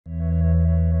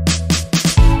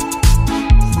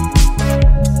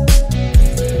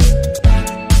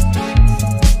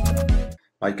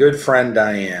My good friend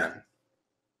Diane.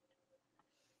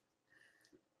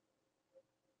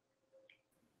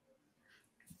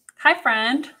 Hi,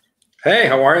 friend. Hey,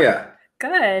 how are you?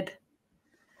 Good.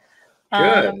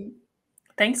 Good. Um,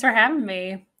 Thanks for having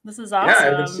me. This is Yeah, I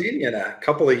haven't awesome. seen you in a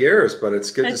couple of years, but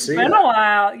it's good to It's see been you. a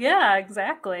while. Yeah,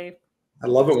 exactly. I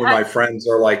love it when I, my friends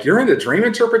are like, "You're into dream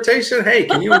interpretation? Hey,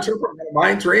 can you interpret one of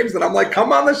my dreams?" And I'm like,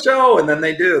 "Come on the show," and then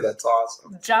they do. That's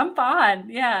awesome. Jump on.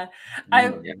 Yeah.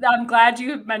 I Yeah. I'm glad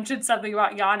you mentioned something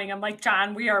about yawning. I'm like,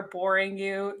 John, we are boring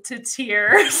you to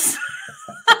tears.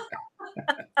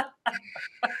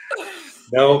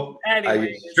 No, I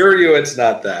Anyways, assure you, it's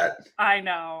not that. I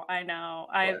know, I know.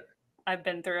 But I've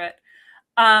been through it.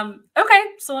 Okay,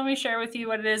 so let me share with you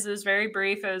what it is. It was very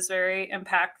brief. It was very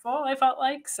impactful, I felt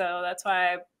like. So that's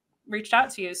why I reached out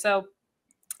to you. So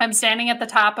I'm standing at the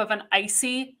top of an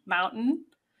icy mountain,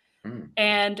 mm,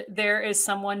 and there is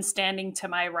someone standing to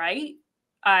my right.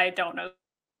 I don't know who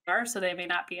they are, so they may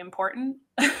not be important.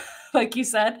 Like you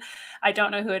said, I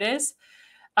don't know who it is.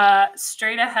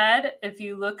 Straight ahead, if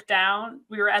you look down,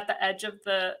 we were at the edge of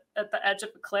the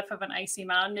cliff of an icy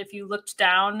mountain. If you looked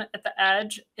down at the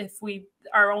edge, if we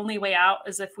our only way out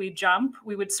is if we jump,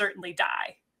 we would certainly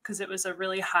die because it was a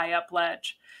really high up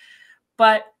ledge.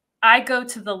 But I go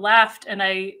to the left and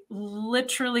I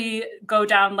literally go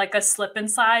down like a slip and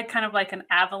slide, kind of like an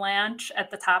avalanche at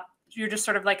the top. You're just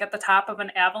sort of like at the top of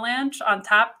an avalanche on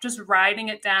top, just riding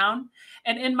it down.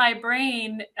 And in my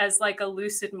brain, as like a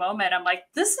lucid moment, I'm like,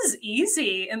 this is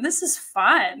easy and this is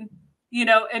fun,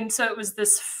 And so it was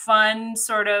this fun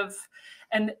sort of,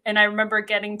 and I remember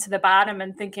getting to the bottom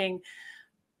and thinking,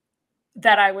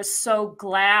 that I was so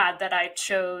glad that I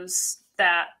chose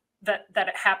that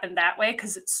it happened that way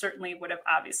because it certainly would have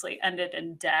obviously ended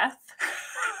in death.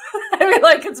 I mean,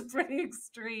 like it's pretty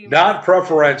extreme, not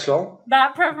preferential.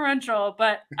 not preferential,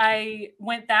 but I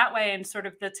went that way, and sort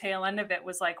of the tail end of it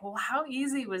was like, well, how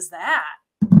easy was that?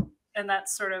 And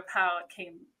that's sort of how it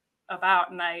came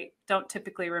about. And I don't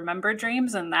typically remember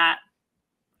dreams, and that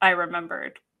I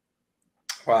remembered.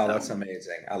 Wow, So that's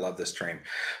amazing. I love this dream.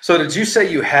 So, did you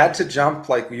say you had to jump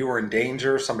like you were in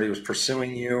danger, somebody was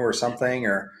pursuing you or something,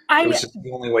 or it I was just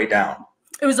the only way down?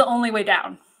 it was the only way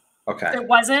down. Okay. It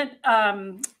wasn't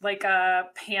like a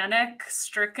panic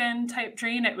stricken type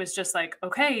dream. It was just like,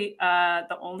 okay,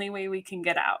 the only way we can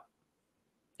get out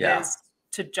Yeah. is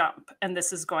to jump, and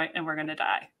this is going, and we're going to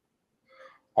die.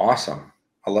 Awesome.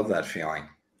 I love that feeling.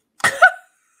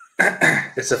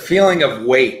 It's a feeling of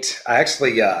weight. I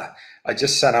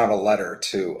just sent out a letter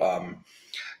to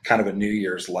kind of a New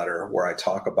Year's letter where I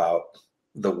talk about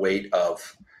the weight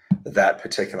of that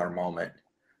particular moment.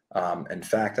 In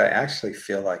fact, I actually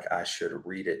feel like I should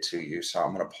read it to you. So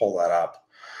I'm going to pull that up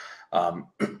um,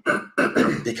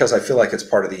 because I feel like it's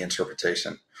part of the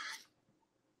interpretation.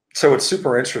 So it's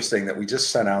super interesting that we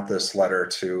just sent out this letter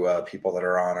to people that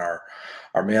are on our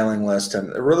mailing list,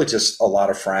 and really just a lot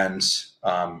of friends,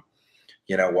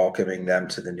 welcoming them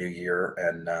to the new year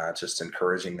and just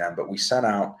encouraging them. But we sent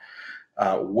out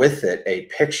with it a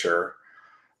picture,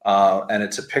 and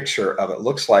it's a picture of, it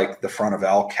looks like the front of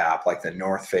El Cap, like the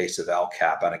north face of El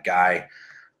Cap, and a guy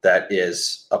that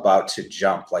is about to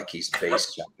jump, like he's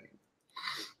base jumping.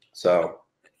 So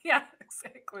Yeah,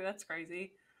 exactly. That's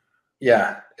crazy.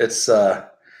 yeah, it's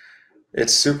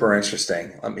super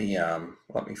interesting. Let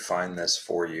me find this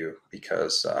for you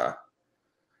because I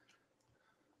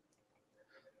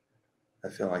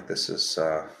feel like this is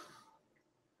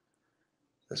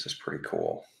pretty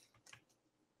cool.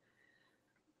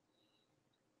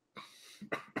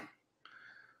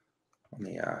 Let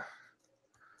me uh,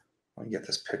 let me get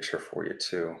this picture for you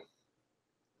too.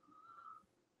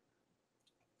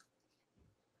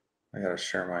 I gotta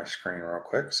share my screen real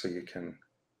quick so you can.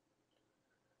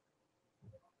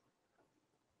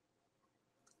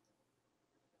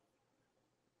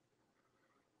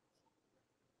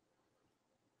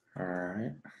 All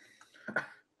right.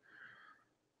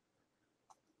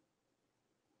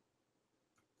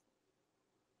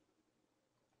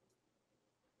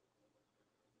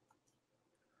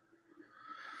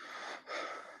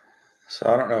 So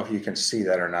I don't know if you can see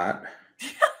that or not,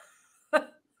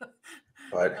 That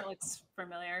but looks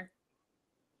familiar.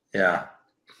 yeah.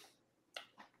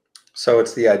 So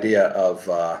it's the idea of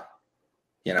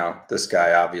this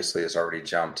guy obviously has already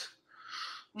jumped,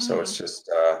 so it's Hmm. just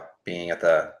being at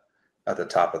the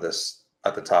top of this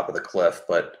at the top of the cliff.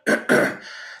 But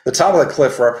the top of the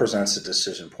cliff represents a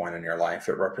decision point in your life.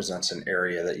 It represents an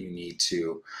area that you need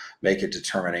to make a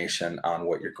determination on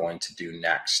what you're going to do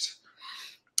next.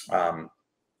 Um,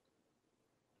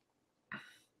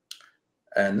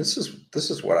 and this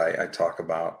is what I talk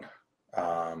about.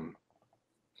 Um,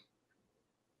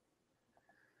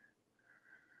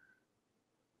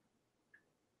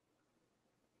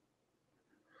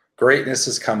 Greatness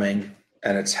is coming,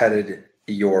 and it's headed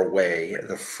your way.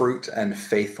 The fruit and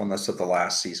faithfulness of the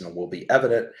last season will be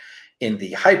evident in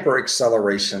the hyper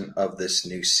acceleration of this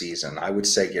new season. I would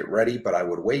say get ready, but I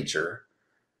would wager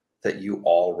that you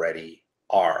already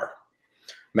are.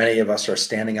 Many of us are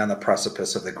standing on the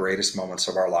precipice of the greatest moments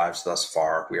of our lives thus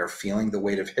far. We are feeling the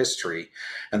weight of history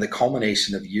and the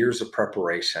culmination of years of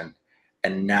preparation.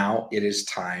 And now it is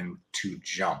time to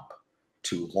jump,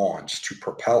 to launch, to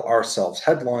propel ourselves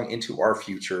headlong into our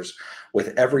futures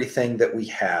with everything that we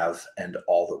have and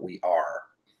all that we are.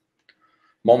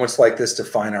 Moments like this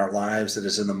define our lives. It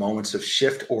is in the moments of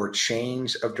shift or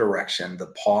change of direction, the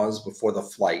pause before the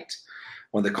flight,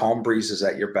 when the calm breeze is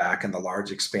at your back and the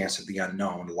large expanse of the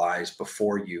unknown lies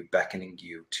before you, beckoning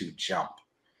you to jump.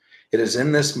 It is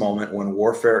in this moment when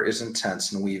warfare is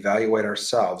intense and we evaluate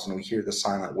ourselves and we hear the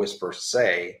silent whisper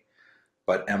say,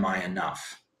 "But am I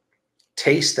enough?"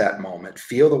 Taste that moment,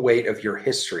 feel the weight of your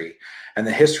history and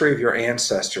the history of your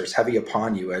ancestors heavy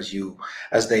upon you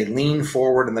as they lean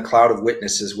forward in the cloud of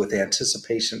witnesses with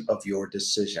anticipation of your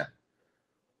decision.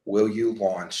 Will you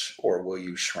launch or will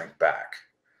you shrink back?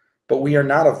 But we are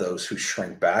not of those who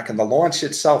shrink back, and the launch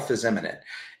itself is imminent.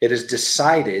 It is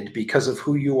decided because of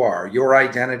who you are. Your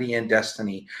identity and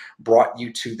destiny brought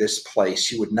you to this place.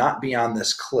 You would not be on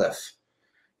this cliff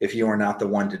if you are not the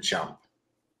one to jump.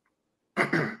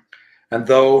 And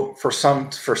though for some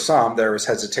there is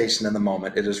hesitation in the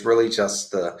moment, it is really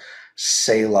just the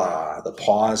Selah, the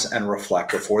pause and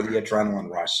reflect before the adrenaline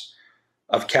rush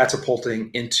of catapulting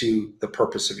into the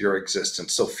purpose of your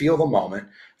existence. So feel the moment,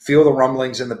 feel the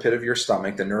rumblings in the pit of your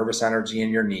stomach, the nervous energy in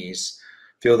your knees,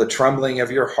 feel the trembling of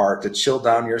your heart, the chill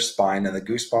down your spine, and the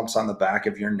goosebumps on the back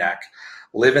of your neck.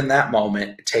 Live in that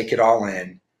moment, take it all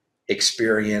in,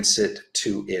 experience it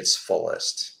to its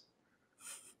fullest.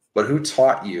 But who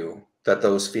taught you that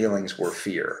those feelings were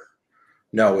fear?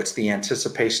 No, it's the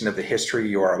anticipation of the history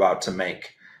you are about to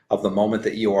make, of the moment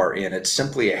that you are in. It's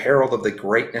simply a herald of the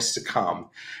greatness to come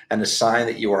and a sign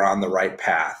that you are on the right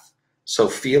path. So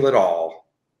feel it all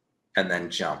and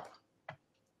then jump.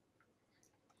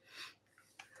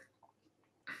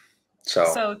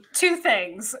 So two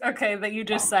things, okay, that you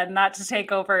just said, not to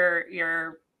take over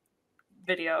your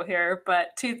video here,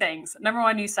 but two things. Number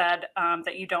one, you said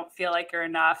that you don't feel like you're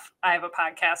enough. I have a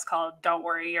podcast called Don't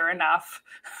Worry, You're Enough.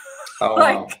 Oh,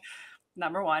 wow.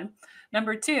 Number one.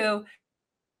 Number two,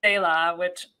 Selah,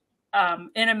 which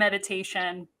in a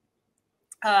meditation,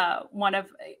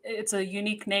 it's a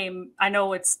unique name. I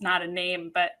know it's not a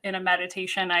name, but in a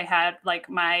meditation, I had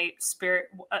like my spirit,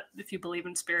 if you believe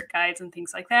in spirit guides and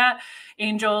things like that,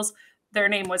 angels, their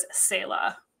name was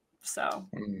Selah. So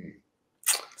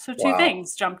two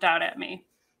things jumped out at me.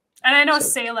 And I know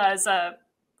Selah is a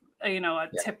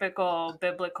typical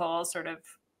biblical sort of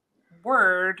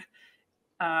word.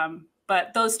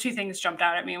 But those two things jumped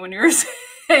out at me when you were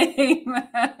saying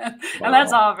that. And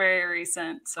that's all very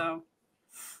recent. So.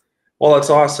 Well,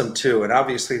 it's awesome too. And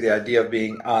obviously the idea of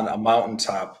being on a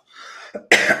mountaintop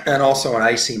and also an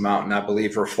icy mountain, I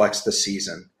believe, reflects the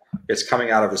season. It's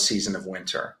coming out of a season of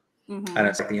winter. Mm-hmm. And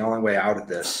it's like the only way out of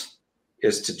this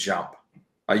is to jump.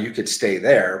 You could stay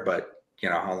there, but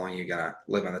how long are you going to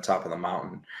live on the top of the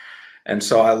mountain? And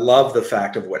so I love the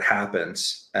fact of what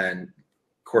happens. And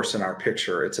of course, in our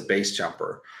picture, it's a base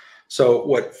jumper. So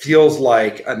what feels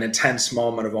like an intense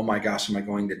moment of, oh my gosh, am I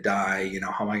going to die?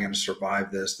 How am I going to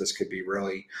survive this? This could be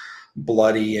really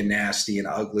bloody and nasty and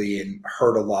ugly and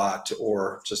hurt a lot,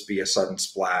 or just be a sudden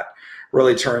splat,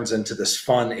 really turns into this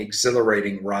fun,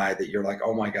 exhilarating ride that you're like,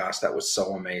 oh my gosh, that was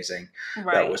so amazing.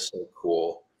 Right. That was so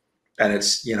cool. And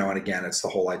it's, and again, it's the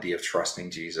whole idea of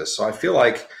trusting Jesus. So I feel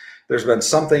like there's been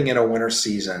something in a winter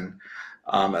season,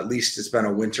 at least it's been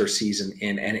a winter season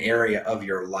in an area of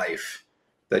your life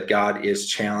that God is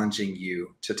challenging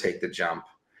you to take the jump.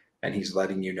 And he's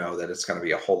letting you know that it's going to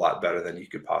be a whole lot better than you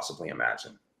could possibly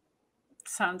imagine.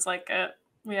 Sounds like it.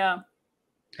 Yeah.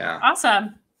 Yeah.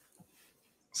 Awesome.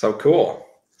 So cool.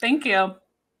 Thank you.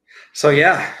 So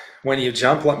yeah, when you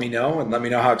jump, let me know and let me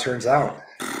know how it turns out.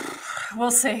 We'll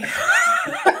see.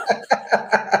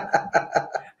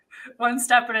 One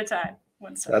step at a time.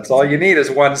 One step. That's all you need is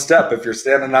one step if you're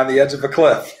standing on the edge of a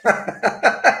cliff.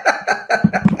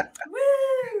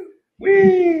 Woo!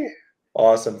 Whee!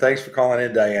 Awesome. Thanks for calling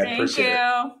in, Diane. Thank you.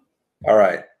 All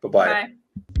right. Bye-bye. Bye.